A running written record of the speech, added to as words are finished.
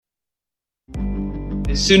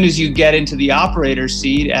As soon as you get into the operator's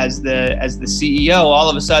seat as the CEO, all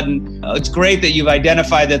of a sudden, it's great that you've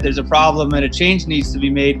identified that there's a problem and a change needs to be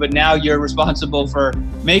made, but now you're responsible for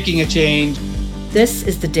making a change. This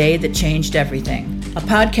is The Day That Changed Everything, a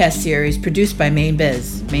podcast series produced by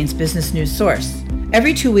Mainebiz, Maine's business news source.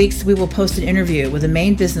 Every 2 weeks, we will post an interview with a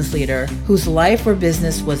Maine business leader whose life or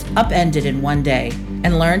business was upended in one day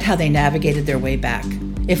and learned how they navigated their way back.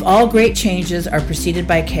 If all great changes are preceded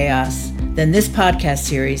by chaos, then this podcast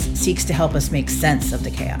series seeks to help us make sense of the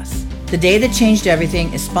chaos. The Day That Changed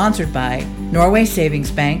Everything is sponsored by Norway Savings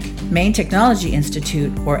Bank, Maine Technology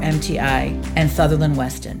Institute, or MTI, and Sutherland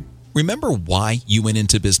Weston. Remember why you went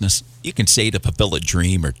into business? You can say to fulfill a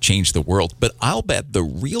dream or change the world, but I'll bet the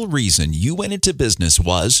real reason you went into business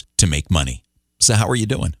was to make money. So how are you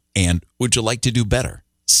doing? And would you like to do better?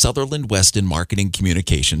 Sutherland Weston Marketing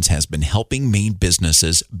Communications has been helping Maine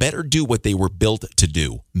businesses better do what they were built to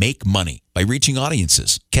do, make money, by reaching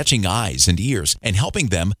audiences, catching eyes and ears, and helping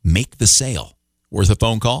them make the sale. Worth a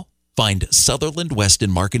phone call? Find Sutherland Weston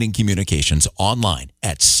Marketing Communications online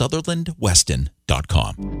at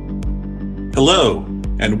sutherlandweston.com. Hello,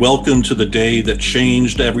 and welcome to The Day That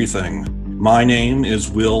Changed Everything. My name is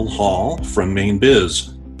Will Hall from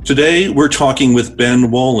Mainebiz. Today, we're talking with Ben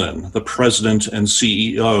Wolin, the president and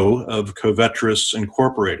CEO of Covetrus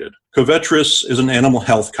Incorporated. Covetrus is an animal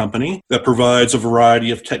health company that provides a variety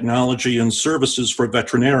of technology and services for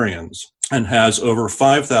veterinarians and has over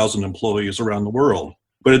 5,000 employees around the world.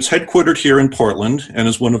 But it's headquartered here in Portland and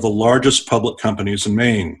is one of the largest public companies in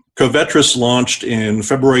Maine. Covetrus launched in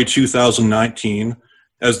February 2019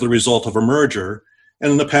 as the result of a merger,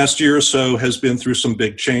 and in the past year or so has been through some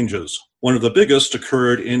big changes. One of the biggest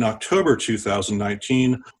occurred in October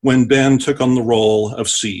 2019 when Ben took on the role of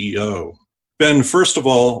CEO. Ben, first of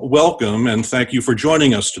all, welcome and thank you for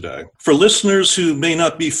joining us today. For listeners who may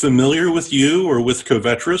not be familiar with you or with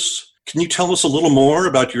Covetrus, can you tell us a little more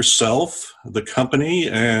about yourself, the company,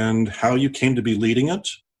 and how you came to be leading it?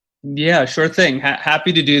 Yeah, sure thing.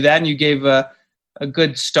 Happy to do that. And you gave a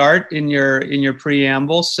good start in your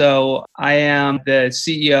preamble. So I am the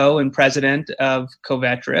CEO and president of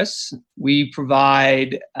Covetrus. We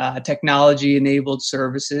provide technology-enabled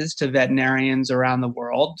services to veterinarians around the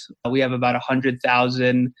world. We have about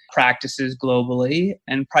 100,000 practices globally,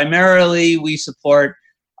 and primarily we support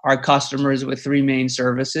our customers with three main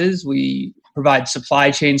services. We provide supply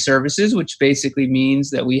chain services, which basically means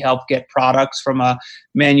that we help get products from a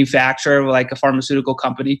manufacturer like a pharmaceutical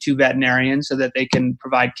company to veterinarians so that they can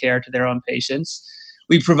provide care to their own patients.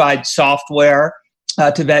 We provide software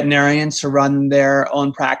to veterinarians to run their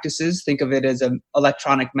own practices. Think of it as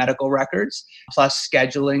electronic medical records, plus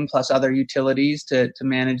scheduling, plus other utilities to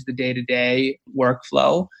manage the day-to-day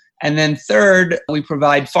workflow. And then third, we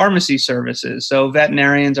provide pharmacy services. So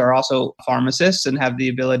veterinarians are also pharmacists and have the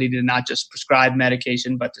ability to not just prescribe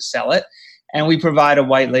medication, but to sell it. And we provide a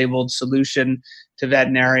white labeled solution to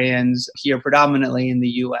veterinarians here predominantly in the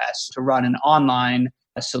US to run an online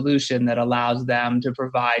solution that allows them to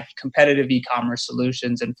provide competitive e-commerce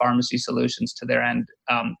solutions and pharmacy solutions to their end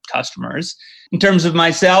customers. In terms of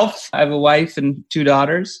myself, I have a wife and two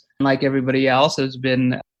daughters. Like everybody else, has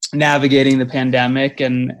been navigating the pandemic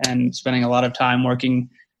and spending a lot of time working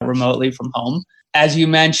remotely from home. As you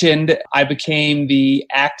mentioned, I became the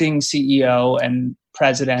acting CEO and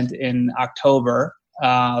president in October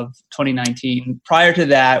of 2019. Prior to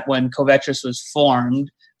that, when Covetrus was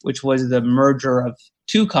formed, which was the merger of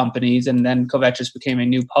two companies, and then Covetrus became a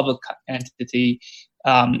new public entity,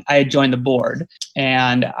 I had joined the board.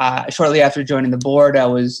 And shortly after joining the board, I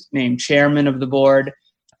was named chairman of the board.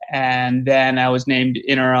 And then I was named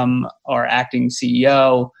interim or acting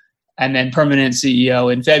CEO and then permanent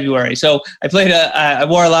CEO in February. So I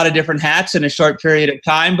wore a lot of different hats in a short period of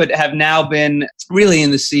time, but have now been really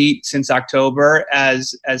in the seat since October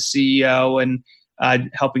as CEO and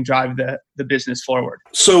helping drive the business forward.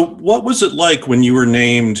 So what was it like when you were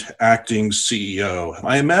named acting CEO?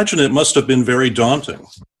 I imagine it must have been very daunting.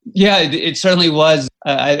 Yeah, it certainly was.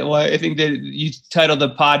 I think that you titled the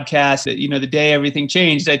podcast, the day everything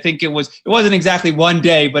changed. I think it wasn't exactly one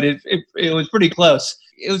day, but it was pretty close.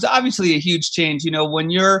 It was obviously a huge change. When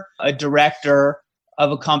you're a director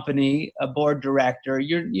of a company, a board director,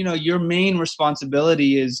 your main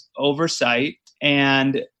responsibility is oversight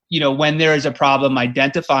and when there is a problem,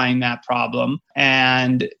 identifying that problem.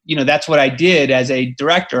 And, that's what I did as a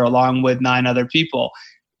director along with 9 other people.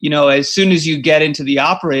 As soon as you get into the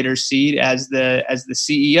operator's seat as the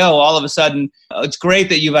CEO, all of a sudden, it's great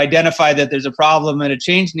that you've identified that there's a problem and a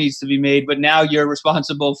change needs to be made, but now you're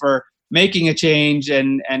responsible for making a change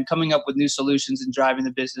and coming up with new solutions and driving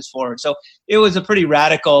the business forward. So it was a pretty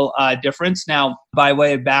radical difference. Now, by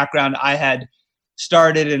way of background, I had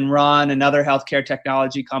started and run another healthcare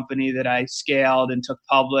technology company that I scaled and took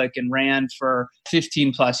public and ran for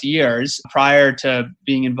 15 plus years prior to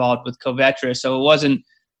being involved with Covetrus. So it wasn't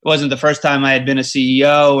the first time I had been a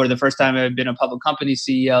CEO or the first time I had been a public company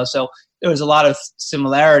CEO. So there was a lot of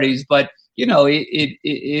similarities, but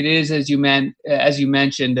it is, as you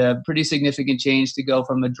mentioned, a pretty significant change to go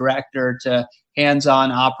from a director to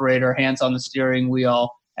hands-on operator, hands on the steering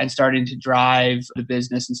wheel, and starting to drive the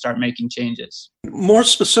business and start making changes. More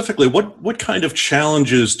specifically, what kind of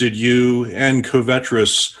challenges did you and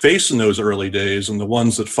Covetrus face in those early days and the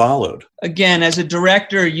ones that followed? Again, as a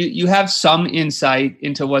director, you have some insight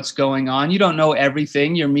into what's going on. You don't know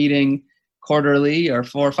everything. You're meeting quarterly or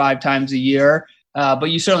 4 or 5 times a year.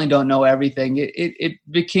 But you certainly don't know everything. It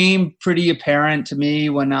became pretty apparent to me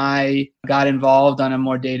when I got involved on a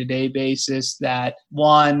more day-to-day basis that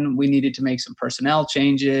 1, we needed to make some personnel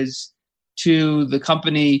changes. 2, the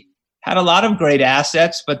company had a lot of great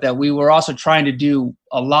assets, but that we were also trying to do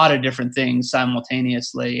a lot of different things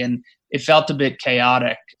simultaneously, and it felt a bit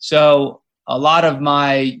chaotic. So a lot of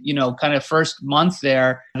my, kind of first month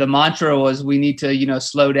there, the mantra was we need to,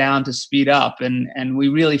 slow down to speed up. And we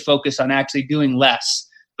really focus on actually doing less,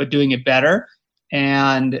 but doing it better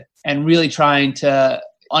and really trying to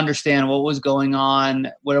understand what was going on,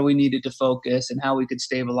 where we needed to focus and how we could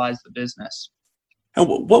stabilize the business. And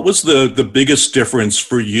what was the biggest difference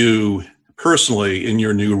for you personally in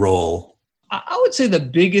your new role? I would say the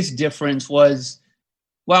biggest difference was,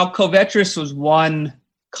 while Covetrus was one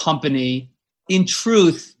company, in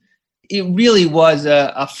truth, it really was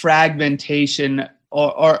a fragmentation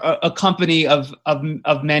or a company of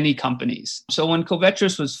many companies. So when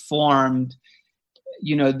Covetrus was formed,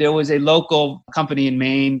 there was a local company in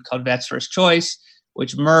Maine called Vets First Choice,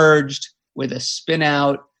 which merged with a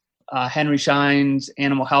spin-out Henry Schein's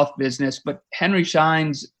animal health business. But Henry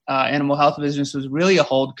Schein's animal health business was really a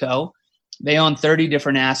holdco. They owned 30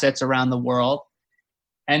 different assets around the world,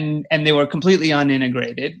 and they were completely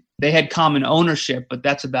unintegrated. They had common ownership, but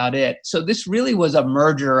that's about it. So this really was a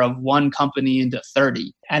merger of one company into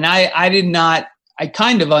 30. And I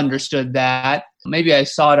kind of understood that. Maybe I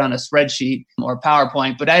saw it on a spreadsheet or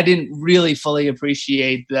PowerPoint, but I didn't really fully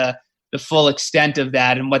appreciate the full extent of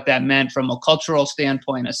that and what that meant from a cultural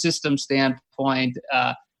standpoint, a system standpoint,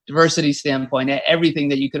 diversity standpoint, everything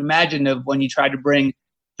that you could imagine of when you try to bring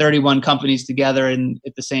 31 companies together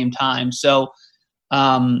at the same time. So,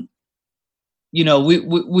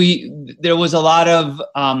 there was a lot of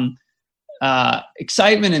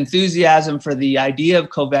excitement, enthusiasm for the idea of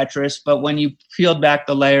Covetrus, but when you peeled back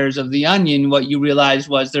the layers of the onion, what you realized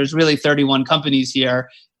was there's really 31 companies here,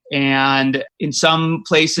 and in some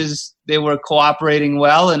places they were cooperating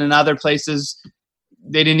well, and in other places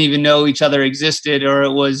they didn't even know each other existed,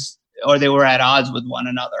 or they were at odds with one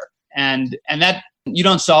another, and that you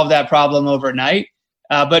don't solve that problem overnight.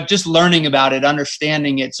 But just learning about it,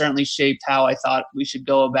 understanding it, certainly shaped how I thought we should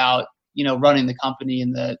go about, running the company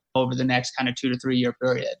over the next kind of 2 to 3 year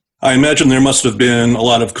period. I imagine there must have been a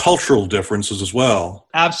lot of cultural differences as well.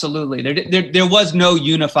 Absolutely. There was no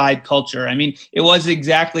unified culture. I mean, it was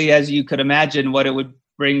exactly as you could imagine what it would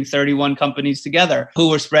bring 31 companies together who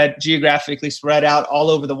were geographically spread out all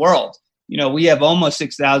over the world. We have almost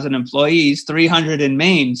 6,000 employees, 300 in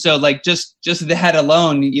Maine. So just that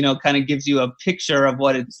alone, kind of gives you a picture of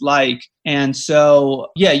what it's like. And so,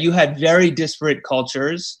 you had very disparate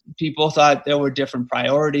cultures. People thought there were different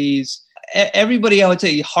priorities. Everybody, I would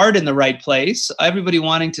say, heart in the right place. Everybody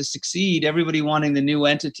wanting to succeed. Everybody wanting the new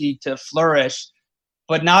entity to flourish.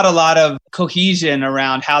 But not a lot of cohesion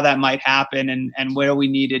around how that might happen and where we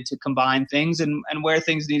needed to combine things and where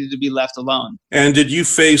things needed to be left alone. And did you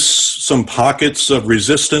face some pockets of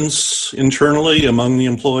resistance internally among the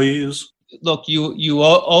employees? Look, you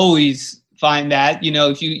always find that,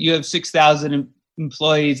 if you have 6,000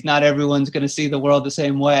 employees, not everyone's going to see the world the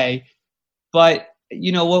same way. But,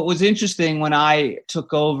 what was interesting when I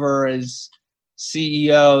took over as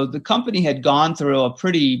CEO, the company had gone through a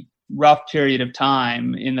pretty rough period of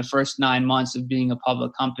time in the first 9 months of being a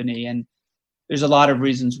public company. And there's a lot of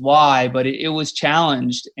reasons why, but it was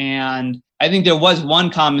challenged. And I think there was one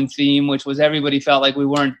common theme, which was everybody felt like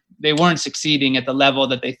they weren't succeeding at the level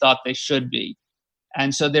that they thought they should be.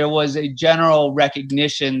 And so there was a general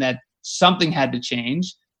recognition that something had to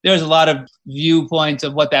change. There's a lot of viewpoints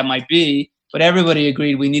of what that might be. but everybody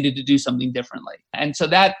agreed we needed to do something differently. And so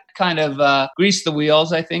that kind of greased the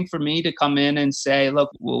wheels, I think, for me to come in and say,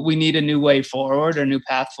 look, we need a new way forward, or a new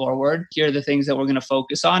path forward. Here are the things that we're going to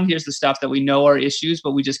focus on. Here's the stuff that we know are issues,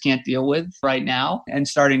 but we just can't deal with right now, and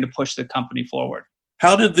starting to push the company forward.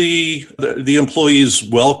 How did the employees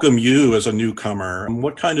welcome you as a newcomer? And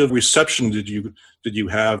what kind of reception did you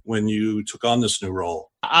have when you took on this new role?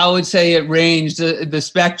 I would say it ranged the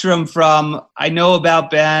spectrum from, I know about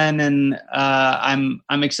Ben and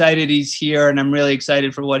I'm excited he's here and I'm really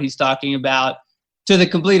excited for what he's talking about, to the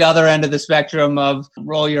complete other end of the spectrum of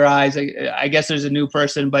roll your eyes. I guess there's a new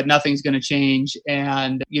person, but nothing's going to change.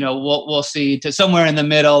 And, we'll see, to somewhere in the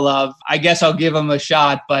middle of, I guess I'll give him a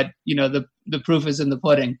shot, but, the proof is in the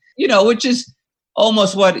pudding, which is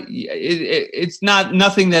almost what it's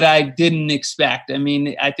nothing that I didn't expect. I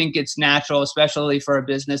mean, I think it's natural, especially for a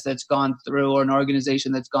business that's gone through, or an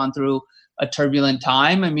organization that's gone through a turbulent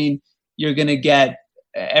time. I mean, you're going to get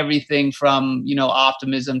everything from,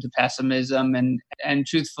 optimism to pessimism. And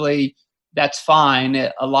truthfully, that's fine.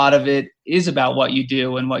 A lot of it is about what you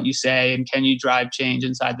do and what you say, and can you drive change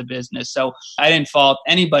inside the business. So I didn't fault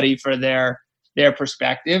anybody for their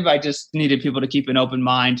perspective. I just needed people to keep an open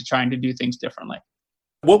mind to trying to do things differently.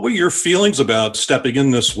 What were your feelings about stepping in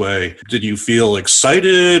this way? Did you feel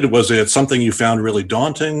excited? Was it something you found really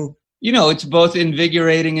daunting? It's both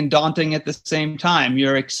invigorating and daunting at the same time.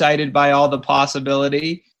 You're excited by all the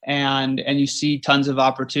possibility and you see tons of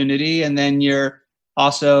opportunity. And then you're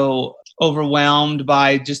also overwhelmed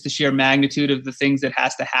by just the sheer magnitude of the things that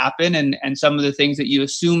has to happen. And some of the things that you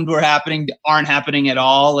assumed were happening aren't happening at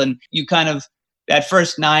all. And you kind of, that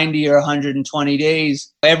first 90 or 120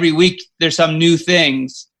 days, every week there's some new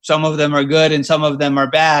things. Some of them are good and some of them are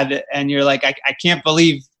bad. And you're like, I can't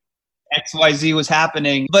believe XYZ was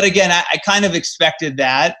happening. But again, I kind of expected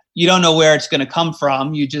that. You don't know where it's going to come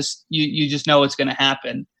from. You just know it's going to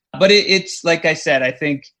happen. But it's like I said, I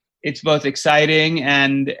think it's both exciting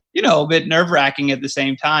and, a bit nerve-wracking at the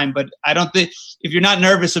same time. But I don't think, if you're not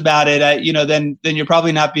nervous about it, then you're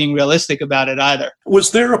probably not being realistic about it either.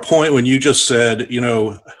 Was there a point when you just said,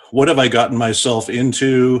 what have I gotten myself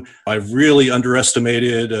into? I've really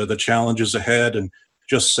underestimated the challenges ahead, and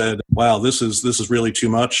just said, wow, this is really too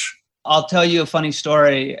much? I'll tell you a funny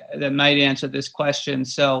story that might answer this question.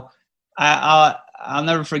 So I'll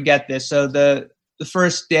never forget this. So the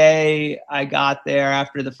first day I got there,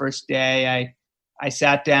 after the first day, I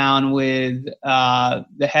sat down with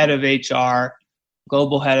the head of HR,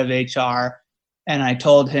 global head of HR, and I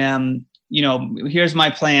told him, here's my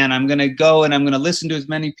plan. I'm going to go and I'm going to listen to as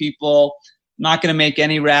many people. I'm not going to make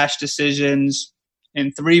any rash decisions.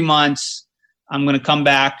 In 3 months, I'm going to come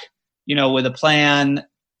back, with a plan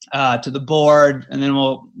to the board, and then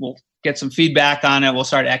we'll get some feedback on it. We'll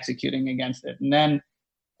start executing against it. And then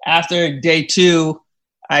after day 2,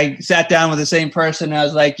 I sat down with the same person and I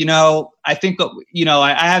was like, I think,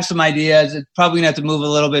 I have some ideas. It's probably going to have to move a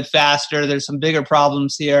little bit faster. There's some bigger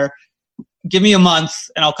problems here. Give me a month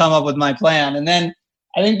and I'll come up with my plan. And then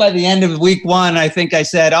I think by the end of week 1, I think I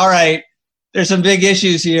said, all right, there's some big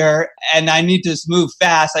issues here and I need to move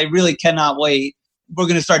fast. I really cannot wait. We're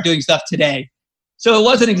going to start doing stuff today. So it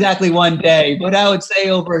wasn't exactly one day, but I would say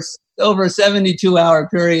over a 72-hour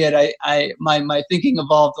period, my thinking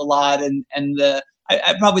evolved a lot, and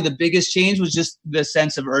probably the biggest change was just the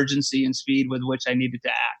sense of urgency and speed with which I needed to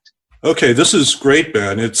act. Okay, this is great,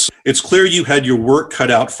 Ben. It's clear you had your work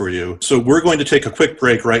cut out for you. So we're going to take a quick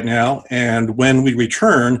break right now, and when we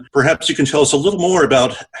return, perhaps you can tell us a little more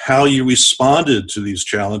about how you responded to these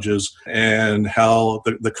challenges and how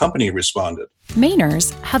the company responded.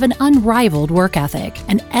 Mainers have an unrivaled work ethic,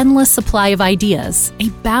 an endless supply of ideas, a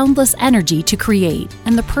boundless energy to create,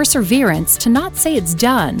 and the perseverance to not say it's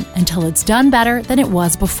done until it's done better than it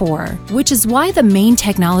was before, which is why the Maine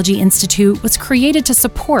Technology Institute was created to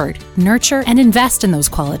support, nurture, and invest in those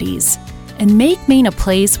qualities, and make Maine a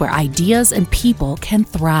place where ideas and people can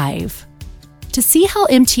thrive. To see how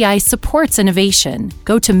MTI supports innovation,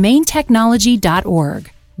 go to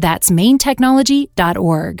mainetechnology.org. That's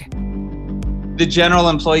mainetechnology.org. The general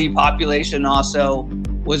employee population also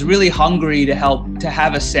was really hungry to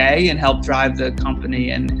have a say and help drive the company.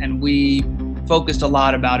 And we focused a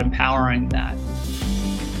lot about empowering that.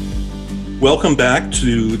 Welcome back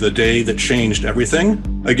to The Day That Changed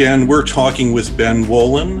Everything. Again, we're talking with Ben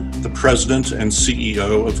Wolin, the president and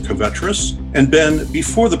CEO of Covetrus. And Ben,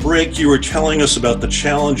 before the break, you were telling us about the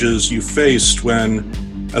challenges you faced when,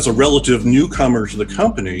 as a relative newcomer to the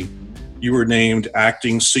company, you were named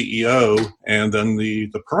acting CEO and then the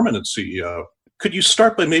permanent CEO. Could you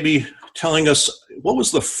start by maybe telling us what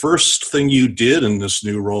was the first thing you did in this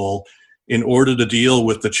new role in order to deal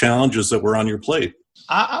with the challenges that were on your plate?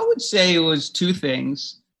 I would say it was two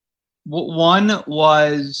things. One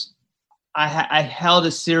was I held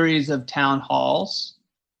a series of town halls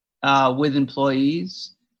with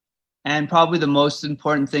employees. And probably the most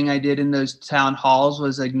important thing I did in those town halls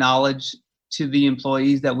was acknowledge to the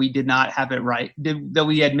employees that we did not have it right, that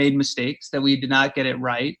we had made mistakes, that we did not get it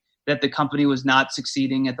right, that the company was not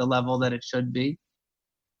succeeding at the level that it should be,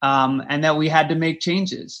 and that we had to make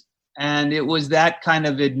changes. And it was that kind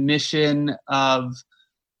of admission of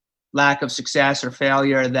lack of success or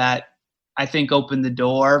failure that I think opened the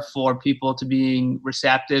door for people to being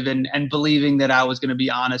receptive and believing that I was going to be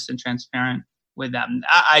honest and transparent with them.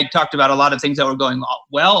 I talked about a lot of things that were going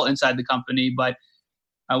well inside the company, but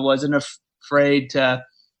I wasn't afraid to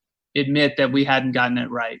admit that we hadn't gotten it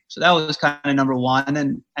right. So that was kind of number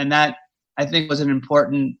one. And that I think was an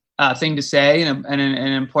important thing to say and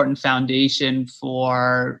an important foundation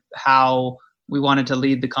for how we wanted to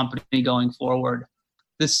lead the company going forward.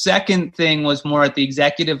 The second thing was more at the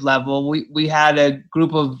executive level. We had a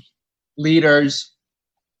group of leaders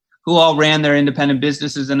who all ran their independent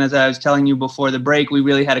businesses. And as I was telling you before the break, we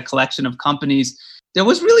really had a collection of companies. There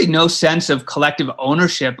was really no sense of collective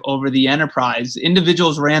ownership over the enterprise.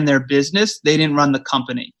 Individuals ran their business. They didn't run the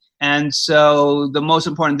company. And so the most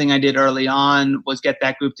important thing I did early on was get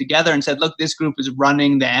that group together and said, look, this group is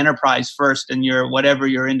running the enterprise first, and whatever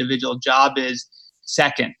your individual job is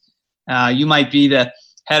second. You might be the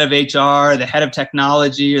head of HR, the head of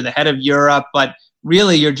technology, or the head of Europe, but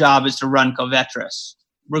really your job is to run Covetrus,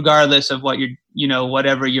 regardless of what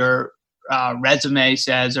whatever your resume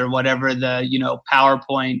says or whatever the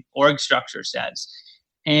PowerPoint org structure says.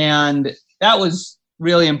 And that was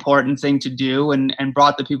really important thing to do, and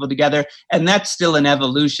brought the people together. And that's still an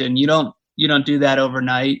evolution. You don't do that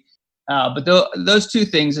overnight. But those two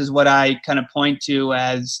things is what I kind of point to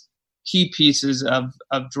as key pieces of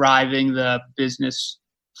driving the business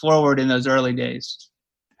forward in those early days.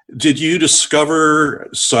 Did you discover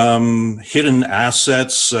some hidden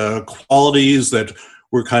assets, qualities that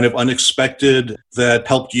were kind of unexpected that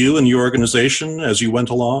helped you and your organization as you went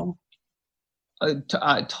along?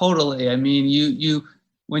 Totally. I mean, you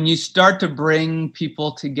when you start to bring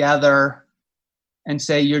people together and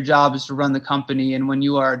say your job is to run the company, and when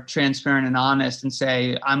you are transparent and honest and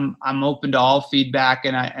say I'm open to all feedback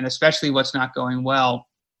and especially what's not going well,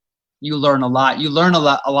 you learn a lot. You learn a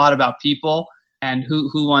lot about people and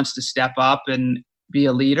who wants to step up and be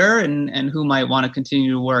a leader and who might want to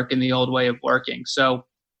continue to work in the old way of working. So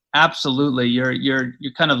absolutely, you're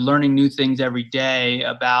kind of learning new things every day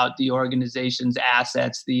about the organization's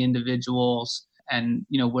assets, the individuals, and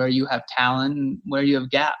where you have talent and where you have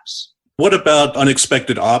gaps. What about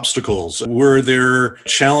unexpected obstacles? Were there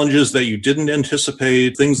challenges that you didn't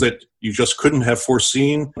anticipate, things that you just couldn't have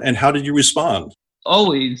foreseen? And how did you respond?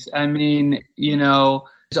 Always. I mean,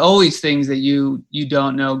 there's always things that you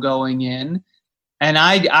don't know going in. And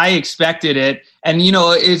I expected it. And,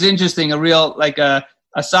 it's interesting,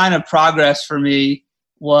 a sign of progress for me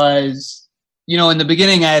was, in the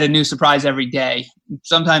beginning, I had a new surprise every day,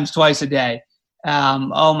 sometimes twice a day.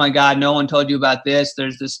 Oh my God, no one told you about this.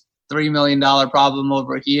 There's this $3 million problem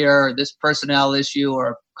over here, or this personnel issue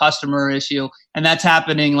or customer issue. And that's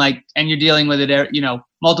happening and you're dealing with it,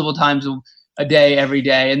 multiple times a day, every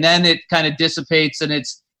day. And then it kind of dissipates and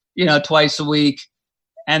it's, twice a week.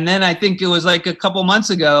 And then I think it was a couple months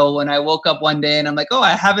ago when I woke up one day and I'm like, oh,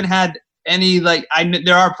 I haven't had any,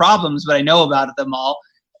 there are problems, but I know about them all.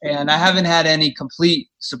 And I haven't had any complete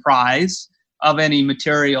surprise of any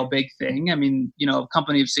material big thing. I mean, a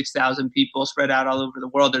company of 6,000 people spread out all over the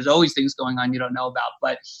world. There's always things going on you don't know about.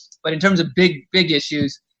 But in terms of big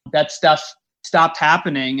issues, that stuff stopped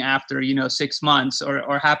happening after, 6 months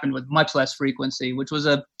or happened with much less frequency, which was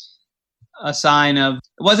a sign of,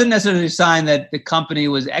 it wasn't necessarily a sign that the company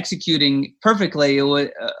was executing perfectly. It was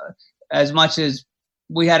as much as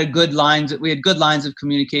we had good lines of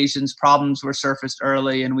communications. Problems were surfaced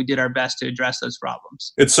early, and we did our best to address those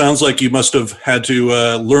problems. It sounds like you must have had to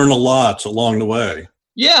learn a lot along the way.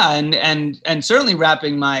 Yeah, and certainly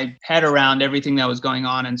wrapping my head around everything that was going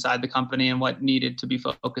on inside the company and what needed to be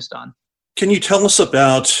focused on. Can you tell us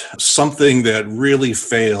about something that really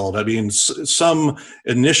failed? I mean, some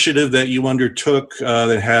initiative that you undertook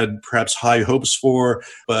that had perhaps high hopes for,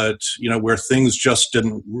 but where things just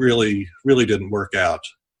really didn't work out.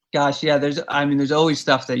 Gosh, yeah. There's always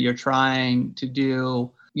stuff that you're trying to do.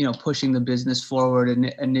 Pushing the business forward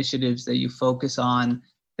and initiatives that you focus on.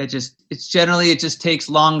 It just takes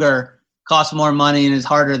longer, costs more money, and is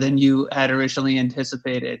harder than you had originally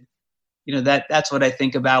anticipated. that's what I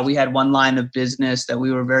think about. We had one line of business that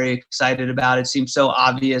we were very excited about. It seemed so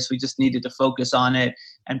obvious. We just needed to focus on it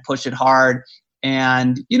and push it hard.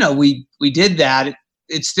 And, we did that.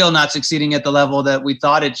 It's still not succeeding at the level that we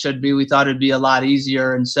thought it should be. We thought it'd be a lot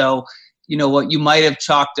easier. And so, what you might have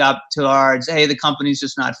chalked up towards, hey, the company's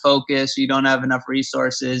just not focused, you don't have enough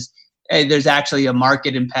resources. Hey, there's actually a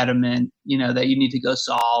market impediment, that you need to go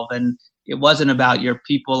solve. And it wasn't about your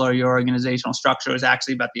people or your organizational structure. It was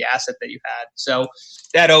actually about the asset that you had. So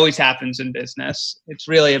that always happens in business. It's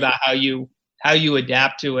really about how you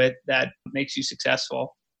adapt to it that makes you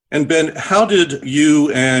successful. And Ben, how did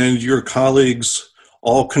you and your colleagues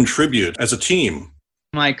all contribute as a team?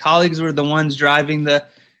 My colleagues were the ones driving the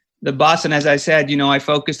bus. And as I said, I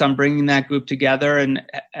focused on bringing that group together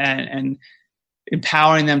and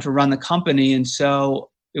empowering them to run the company. And so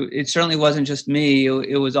it certainly wasn't just me.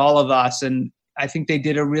 It was all of us. And I think they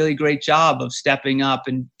did a really great job of stepping up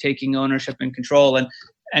and taking ownership and control.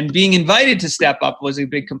 And being invited to step up was a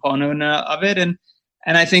big component of it. And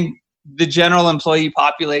I think the general employee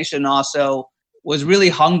population also was really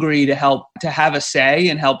hungry to have a say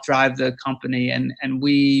and help drive the company. And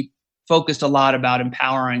we focused a lot about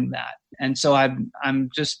empowering that. And so I'm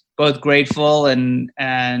just both grateful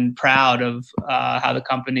and proud of how the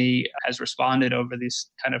company has responded over these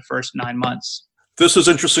kind of first 9 months. This is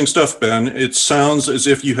interesting stuff, Ben. It sounds as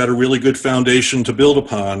if you had a really good foundation to build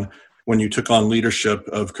upon when you took on leadership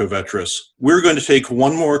of Covetrus. We're going to take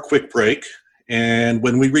one more quick break, and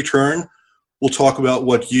when we return, we'll talk about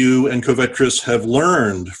what you and Covetrus have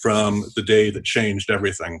learned from the day that changed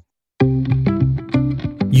everything.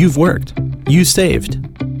 You've worked, you saved,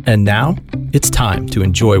 and now it's time to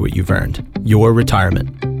enjoy what you've earned, your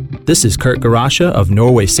retirement. This is Kurt Garasha of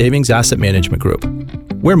Norway Savings Asset Management Group.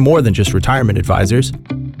 We're more than just retirement advisors.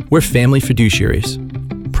 We're family fiduciaries,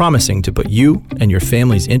 promising to put you and your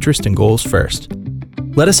family's interest and goals first.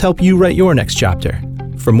 Let us help you write your next chapter.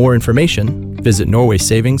 For more information, visit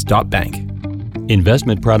norwaysavings.bank.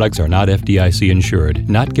 Investment products are not FDIC insured,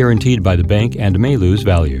 not guaranteed by the bank, and may lose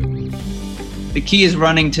value. The key is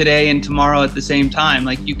running today and tomorrow at the same time.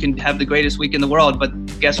 Like, you can have the greatest week in the world, but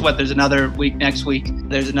guess what? There's another week next week.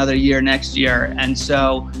 There's another year next year. And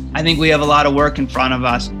so I think we have a lot of work in front of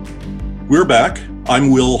us. We're back.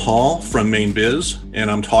 I'm Will Hall from Mainebiz, and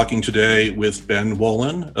I'm talking today with Ben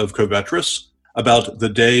Wolin of Covetrus about the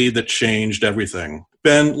day that changed everything.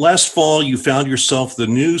 Ben, last fall, you found yourself the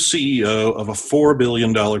new CEO of a $4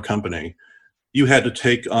 billion company. You had to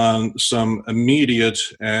take on some immediate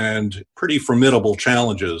and pretty formidable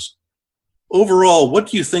challenges. Overall, what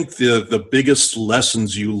do you think the biggest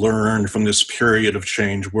lessons you learned from this period of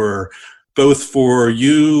change were, both for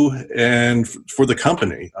you and for the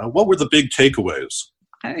company? What were the big takeaways?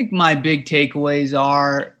 I think my big takeaways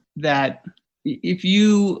are that if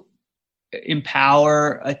you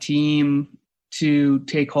empower a team to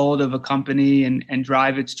take hold of a company and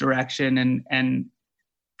drive its direction and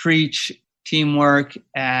preach teamwork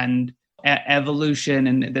and evolution,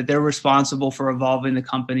 and that they're responsible for evolving the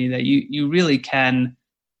company, that you really can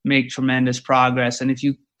make tremendous progress. And if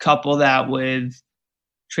you couple that with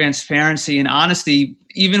transparency and honesty,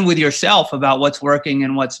 even with yourself about what's working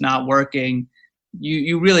and what's not working,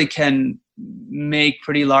 you really can make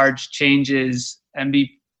pretty large changes and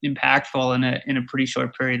be impactful in a pretty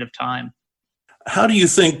short period of time. How do you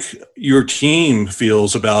think your team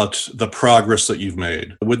feels about the progress that you've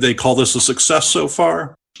made? Would they call this a success so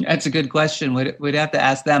far? That's a good question. We'd have to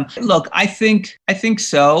ask them. Look, I think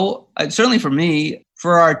so. Certainly for me,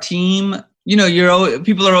 for our team,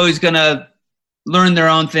 people are always going to learn their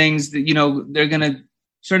own things.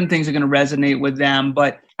 Certain things are going to resonate with them.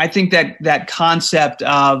 But I think that concept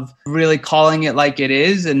of really calling it like it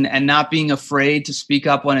is and not being afraid to speak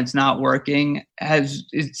up when it's not working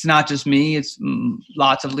it's not just me, it's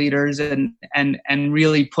lots of leaders and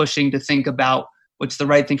really pushing to think about what's the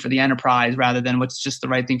right thing for the enterprise rather than what's just the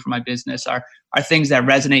right thing for my business are things that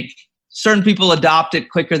resonate. Certain people adopt it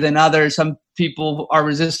quicker than others. Some people are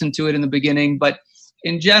resistant to it in the beginning, but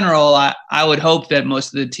in general, I would hope that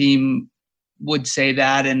most of the team would say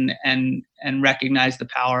that and recognize the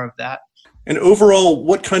power of that. And overall,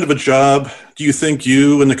 what kind of a job do you think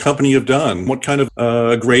you and the company have done? What kind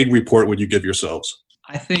of grade report would you give yourselves?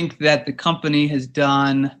 I think that the company has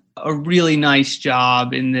done a really nice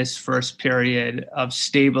job in this first period of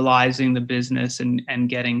stabilizing the business and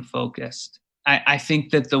getting focused. I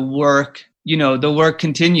think that the work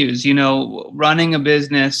continues. Running a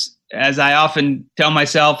business, as I often tell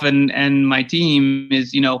myself and my team,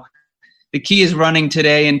 is, the key is running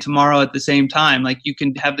today and tomorrow at the same time. Like, you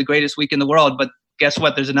can have the greatest week in the world, but guess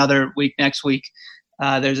what? There's another week next week.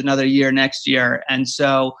 There's another year next year. And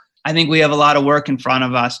so I think we have a lot of work in front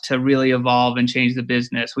of us to really evolve and change the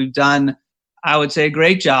business. We've done, I would say, a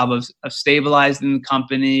great job of stabilizing the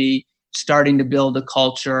company, starting to build a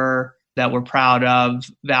culture that we're proud of,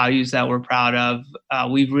 values that we're proud of.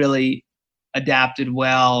 We've really adapted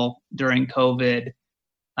well during COVID,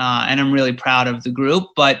 and I'm really proud of the group.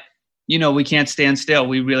 But, we can't stand still.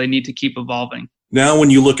 We really need to keep evolving. Now, when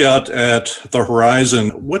you look out at the horizon,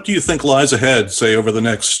 what do you think lies ahead, say, over the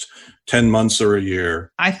next 10 months or a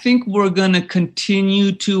year? I think we're going to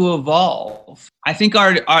continue to evolve. I think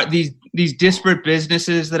these disparate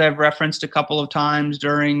businesses that I've referenced a couple of times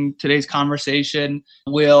during today's conversation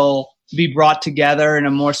will be brought together in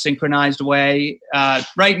a more synchronized way.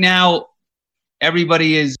 Right now,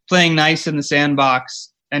 everybody is playing nice in the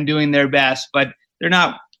sandbox and doing their best, but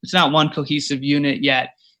it's not one cohesive unit yet.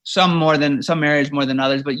 Some areas more than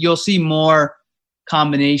others, but you'll see more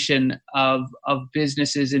combination of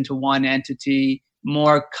businesses into one entity,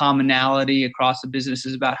 more commonality across the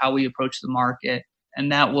businesses about how we approach the market,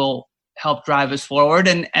 and that will help drive us forward.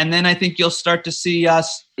 And then I think you'll start to see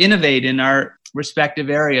us innovate in our respective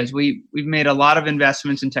areas. We've made a lot of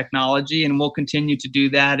investments in technology, and we'll continue to do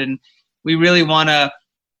that. And we really want to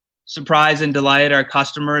surprise and delight our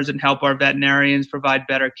customers and help our veterinarians provide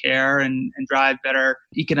better care and drive better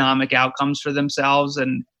economic outcomes for themselves.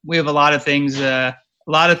 And we have a lot of things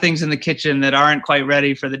in the kitchen that aren't quite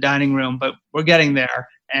ready for the dining room, but we're getting there.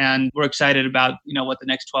 And we're excited about, what the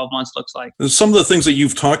next 12 months looks like. Some of the things that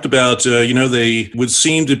you've talked about, they would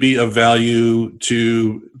seem to be of value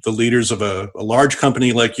to the leaders of a large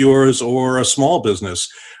company like yours or a small business.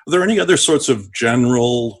 Are there any other sorts of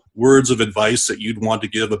general words of advice that you'd want to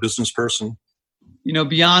give a business person?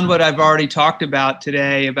 Beyond what I've already talked about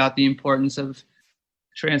today, about the importance of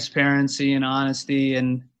transparency and honesty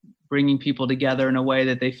and bringing people together in a way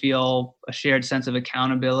that they feel a shared sense of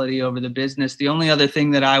accountability over the business. The only other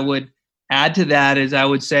thing that I would add to that is I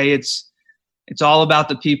would say it's all about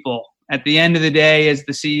the people. At the end of the day, as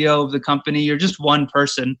the CEO of the company, you're just one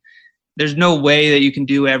person. There's no way that you can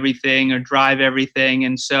do everything or drive everything.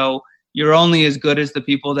 And so you're only as good as the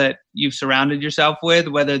people that you've surrounded yourself with,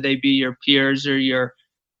 whether they be your peers or your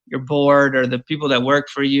board or the people that work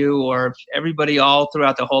for you or everybody all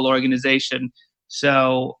throughout the whole organization.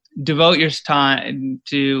 So devote your time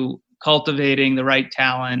to cultivating the right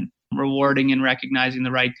talent, rewarding and recognizing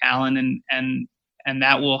the right talent, and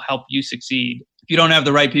that will help you succeed. If you don't have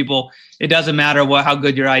the right people, it doesn't matter how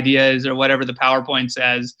good your idea is or whatever the PowerPoint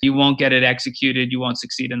says. You won't get it executed. You won't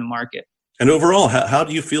succeed in the market. And overall, how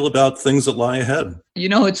do you feel about things that lie ahead?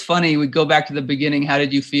 It's funny. We go back to the beginning. How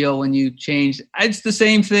did you feel when you changed? It's the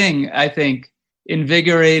same thing, I think.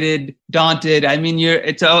 Invigorated, daunted. I mean,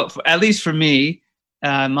 it's at least for me,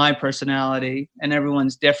 my personality, and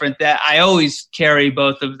everyone's different. That I always carry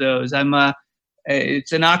both of those.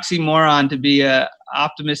 It's an oxymoron to be a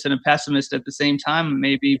optimist and a pessimist at the same time,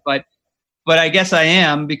 maybe, but I guess I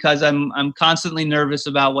am, because I'm constantly nervous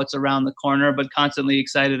about what's around the corner, but constantly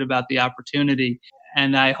excited about the opportunity.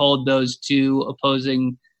 And I hold those two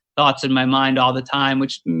opposing thoughts in my mind all the time,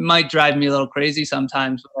 which might drive me a little crazy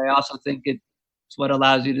sometimes, but I also think it's what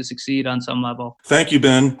allows you to succeed on some level. Thank you,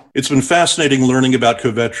 Ben. It's been fascinating learning about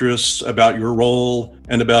Covetrus, about your role,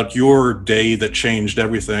 and about your day that changed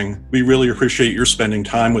everything. We really appreciate your spending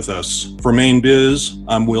time with us. For Mainebiz,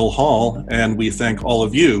 I'm Will Hall, and we thank all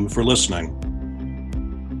of you for listening.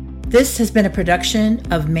 This has been a production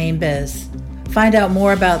of Mainebiz. Find out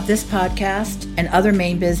more about this podcast and other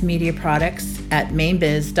Mainebiz media products at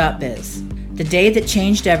mainebiz.biz. The Day That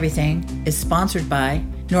Changed Everything is sponsored by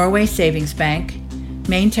Norway Savings Bank,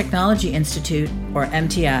 Maine Technology Institute, or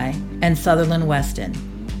MTI, and Sutherland Weston.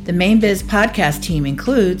 The Mainebiz podcast team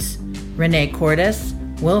includes Renee Cordes,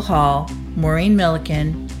 Will Hall, Maureen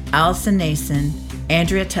Milliken, Allison Nason,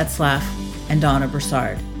 Andrea Tetzlaff, and Donna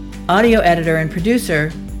Broussard. Audio editor and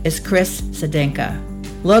producer is Chris Sedenka.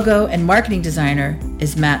 Logo and marketing designer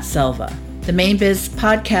is Matt Selva. The Mainebiz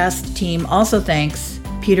podcast team also thanks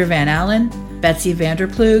Peter Van Allen, Betsy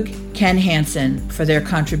Vanderplug, Ken Hansen for their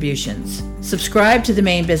contributions. Subscribe to the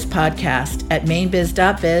Mainebiz podcast at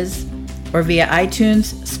mainebiz.biz or via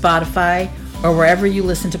iTunes, Spotify, or wherever you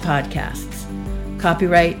listen to podcasts.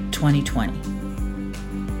 Copyright 2020.